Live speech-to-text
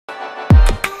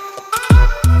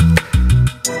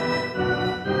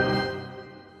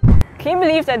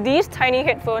believe that these tiny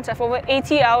headphones have over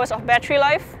 80 hours of battery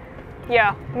life?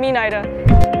 Yeah, me neither.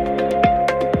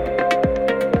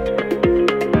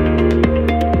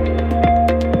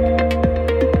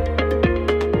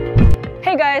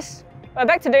 Hey guys, we're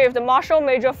back today with the Marshall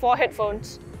Major 4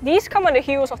 headphones. These come on the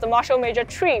heels of the Marshall Major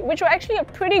 3, which were actually a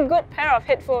pretty good pair of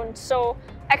headphones, so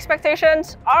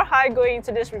expectations are high going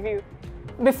into this review.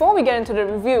 Before we get into the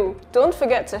review, don't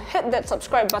forget to hit that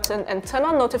subscribe button and turn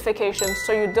on notifications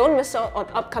so you don't miss out on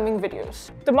upcoming videos.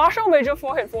 The Marshall Major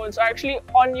 4 headphones are actually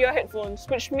on-ear headphones,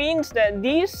 which means that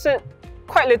these sit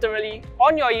quite literally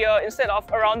on your ear instead of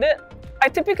around it. I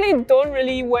typically don't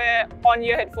really wear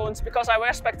on-ear headphones because I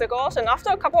wear spectacles, and after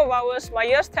a couple of hours, my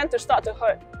ears tend to start to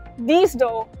hurt. These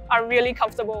though are really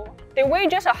comfortable. They weigh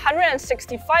just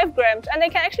 165 grams and they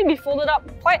can actually be folded up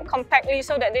quite compactly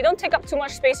so that they don't take up too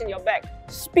much space in your bag.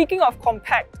 Speaking of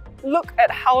compact, look at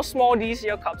how small these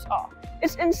ear cups are.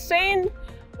 It's insane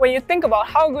when you think about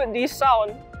how good these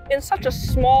sound in such a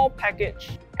small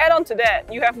package. Add on to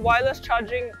that, you have wireless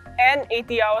charging and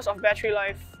 80 hours of battery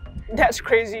life. That's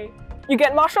crazy. You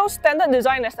get Marshall's standard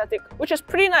design aesthetic, which is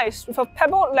pretty nice, with a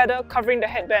pebbled leather covering the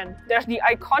headband. There's the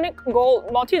iconic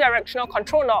gold multi-directional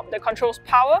control knob that controls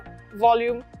power,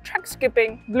 volume, track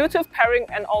skipping, Bluetooth pairing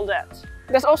and all that.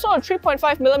 There's also a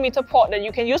 3.5mm port that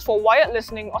you can use for wired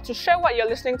listening or to share what you're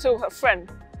listening to with a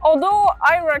friend. Although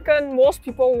I reckon most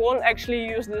people won't actually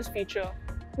use this feature.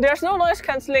 There's no noise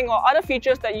cancelling or other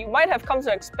features that you might have come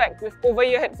to expect with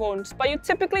over-ear headphones, but you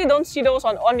typically don't see those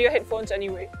on on-ear headphones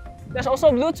anyway. There's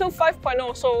also Bluetooth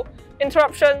 5.0, so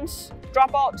interruptions,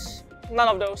 dropouts, none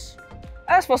of those.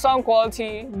 As for sound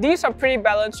quality, these are pretty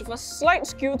balanced with a slight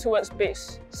skew towards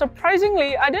bass.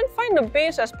 Surprisingly, I didn't find the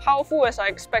bass as powerful as I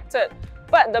expected,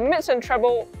 but the mids and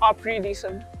treble are pretty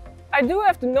decent. I do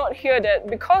have to note here that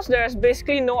because there is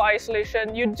basically no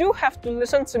isolation, you do have to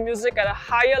listen to music at a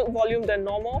higher volume than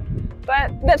normal, but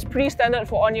that's pretty standard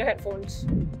for on-ear headphones.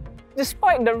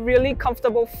 Despite the really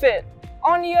comfortable fit,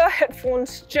 on-ear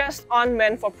headphones just aren't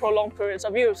meant for prolonged periods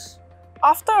of use.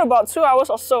 After about 2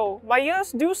 hours or so, my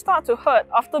ears do start to hurt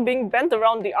after being bent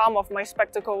around the arm of my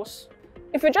spectacles.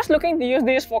 If you're just looking to use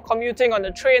these for commuting on the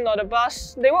train or the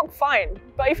bus, they work fine.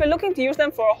 But if you're looking to use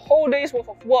them for a whole day's worth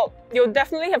of work, you'll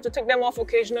definitely have to take them off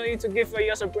occasionally to give your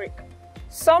ears a break.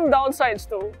 Some downsides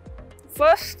though.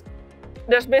 First,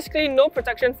 there's basically no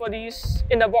protection for these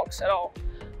in the box at all.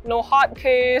 No hard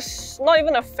case, not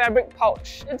even a fabric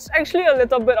pouch. It's actually a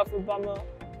little bit of a bummer.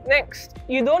 Next,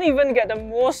 you don't even get the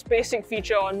most basic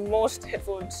feature on most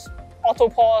headphones, auto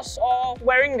pause or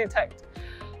wearing detect.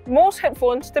 Most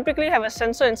headphones typically have a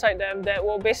sensor inside them that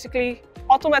will basically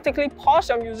automatically pause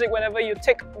your music whenever you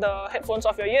take the headphones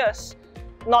off your ears.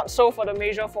 Not so for the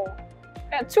Major 4.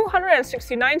 At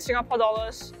 269 Singapore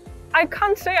dollars, I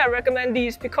can't say I recommend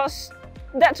these because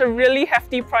that's a really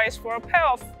hefty price for a pair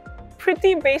of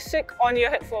pretty basic on-ear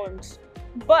headphones.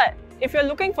 But if you're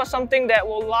looking for something that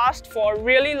will last for a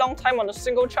really long time on a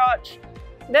single charge,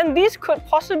 then these could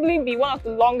possibly be one of the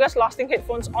longest lasting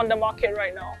headphones on the market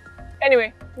right now.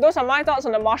 Anyway, those are my thoughts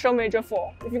on the Marshall Major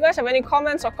 4. If you guys have any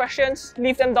comments or questions,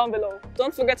 leave them down below.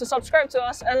 Don't forget to subscribe to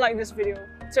us and like this video.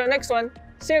 Till the next one,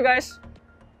 see you guys!